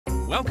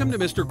Welcome to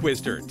Mr.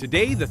 Quizster.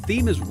 Today, the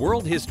theme is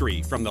world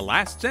history from the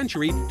last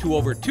century to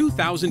over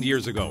 2,000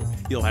 years ago.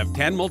 You'll have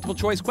 10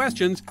 multiple-choice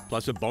questions,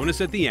 plus a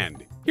bonus at the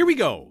end. Here we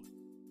go.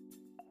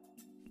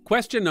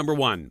 Question number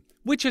 1.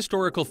 Which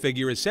historical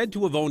figure is said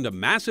to have owned a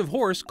massive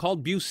horse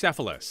called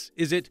Bucephalus?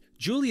 Is it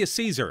Julius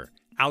Caesar,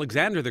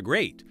 Alexander the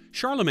Great,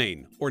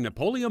 Charlemagne, or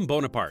Napoleon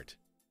Bonaparte?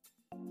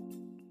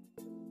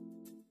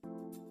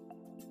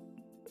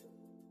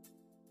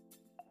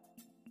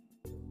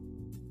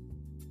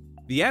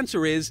 The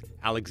answer is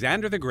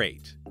Alexander the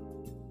Great.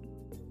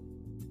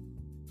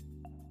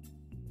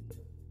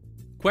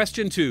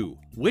 Question 2.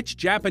 Which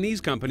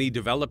Japanese company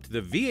developed the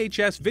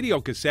VHS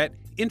videocassette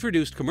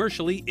introduced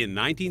commercially in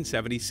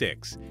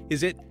 1976?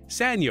 Is it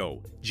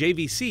Sanyo,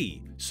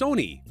 JVC,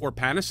 Sony, or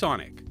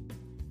Panasonic?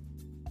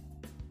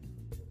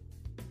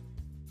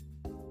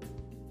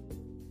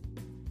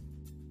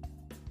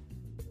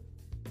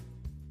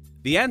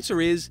 The answer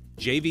is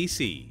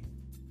JVC.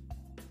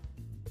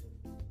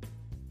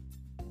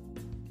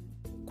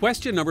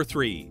 Question number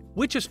 3.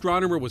 Which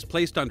astronomer was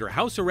placed under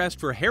house arrest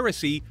for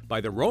heresy by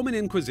the Roman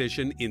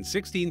Inquisition in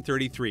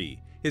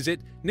 1633? Is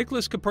it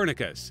Nicholas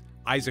Copernicus,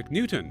 Isaac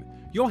Newton,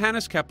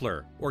 Johannes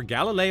Kepler, or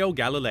Galileo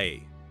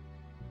Galilei?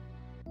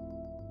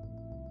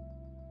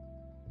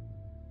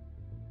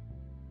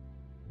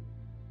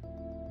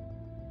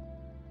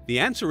 The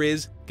answer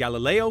is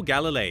Galileo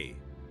Galilei.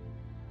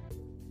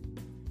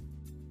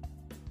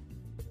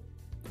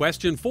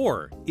 Question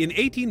 4. In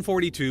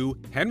 1842,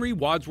 Henry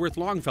Wadsworth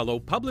Longfellow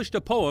published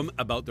a poem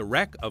about the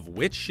wreck of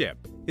which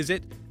ship? Is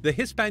it the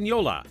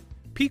Hispaniola,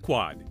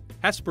 Pequod,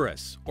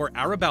 Hesperus, or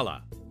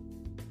Arabella?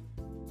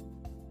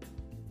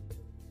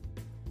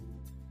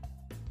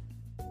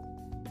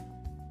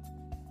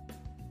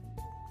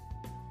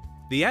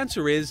 The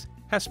answer is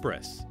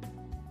Hesperus.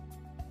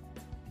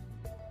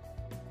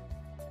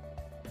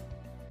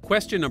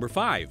 Question number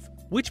 5.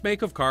 Which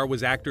make of car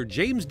was actor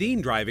James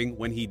Dean driving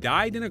when he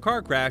died in a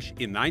car crash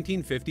in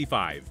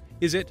 1955?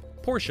 Is it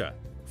Porsche,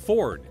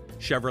 Ford,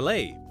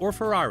 Chevrolet, or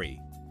Ferrari?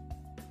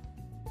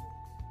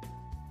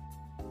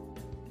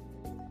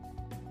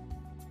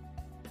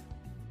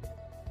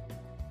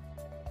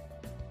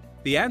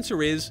 The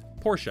answer is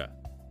Porsche.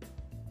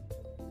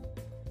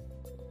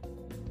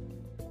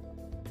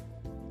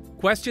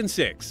 Question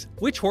 6.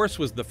 Which horse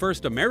was the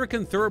first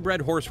American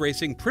thoroughbred horse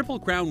racing Triple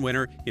Crown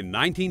winner in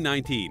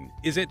 1919?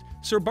 Is it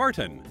Sir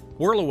Barton,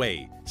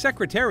 Whirlaway,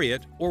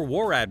 Secretariat, or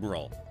War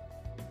Admiral?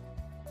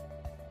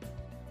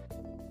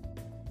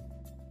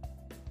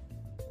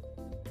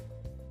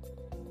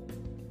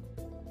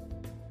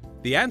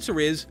 The answer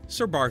is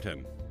Sir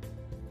Barton.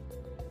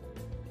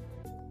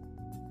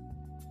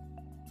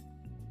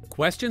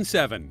 Question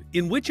 7.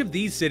 In which of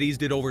these cities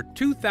did over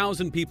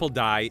 2,000 people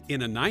die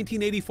in a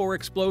 1984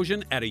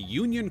 explosion at a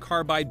Union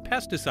Carbide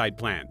pesticide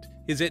plant?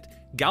 Is it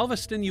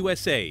Galveston,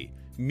 USA,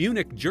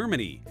 Munich,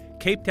 Germany,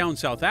 Cape Town,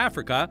 South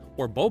Africa,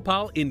 or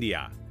Bhopal,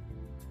 India?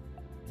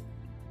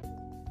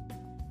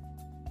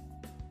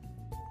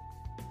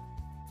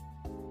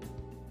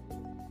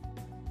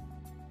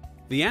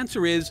 The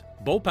answer is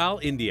Bhopal,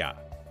 India.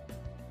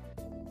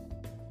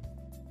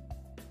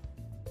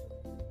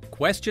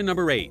 Question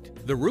number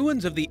 8. The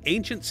ruins of the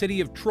ancient city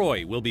of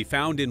Troy will be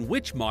found in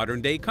which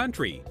modern-day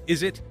country?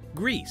 Is it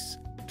Greece,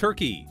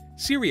 Turkey,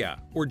 Syria,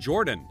 or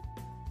Jordan?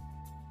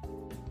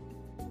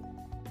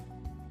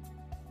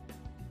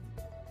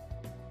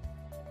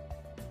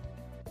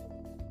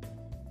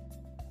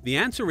 The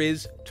answer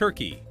is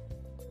Turkey.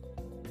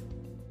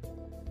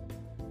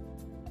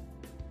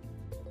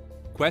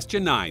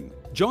 Question 9.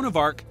 Joan of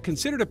Arc,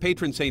 considered a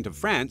patron saint of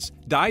France,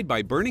 died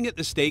by burning at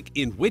the stake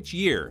in which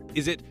year?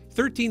 Is it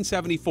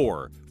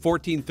 1374,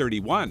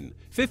 1431,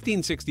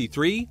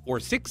 1563, or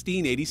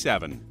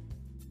 1687?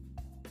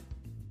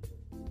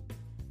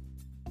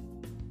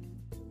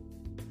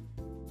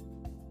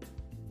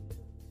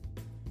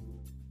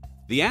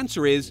 The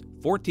answer is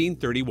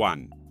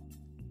 1431.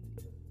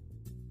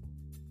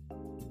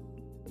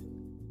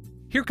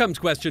 Here comes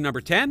question number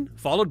 10,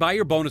 followed by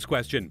your bonus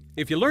question.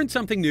 If you learned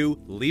something new,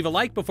 leave a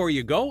like before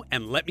you go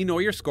and let me know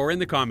your score in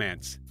the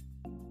comments.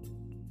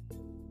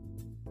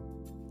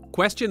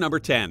 Question number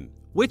 10.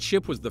 Which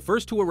ship was the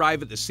first to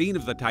arrive at the scene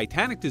of the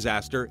Titanic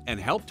disaster and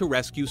help to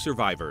rescue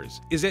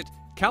survivors? Is it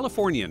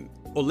Californian,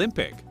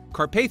 Olympic,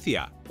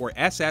 Carpathia, or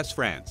SS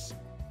France?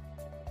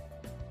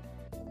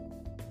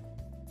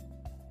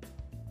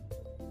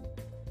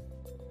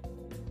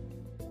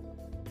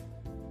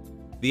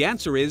 The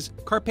answer is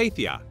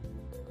Carpathia.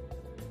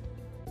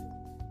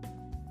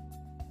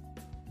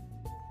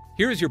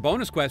 Here is your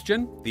bonus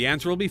question. The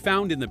answer will be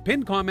found in the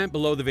pinned comment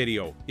below the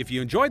video. If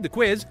you enjoyed the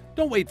quiz,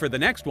 don't wait for the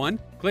next one.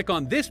 Click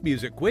on this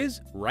music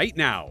quiz right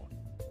now.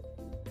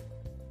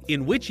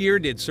 In which year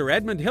did Sir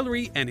Edmund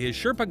Hillary and his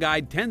Sherpa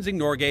guide Tenzing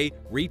Norgay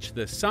reach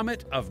the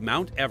summit of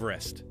Mount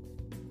Everest?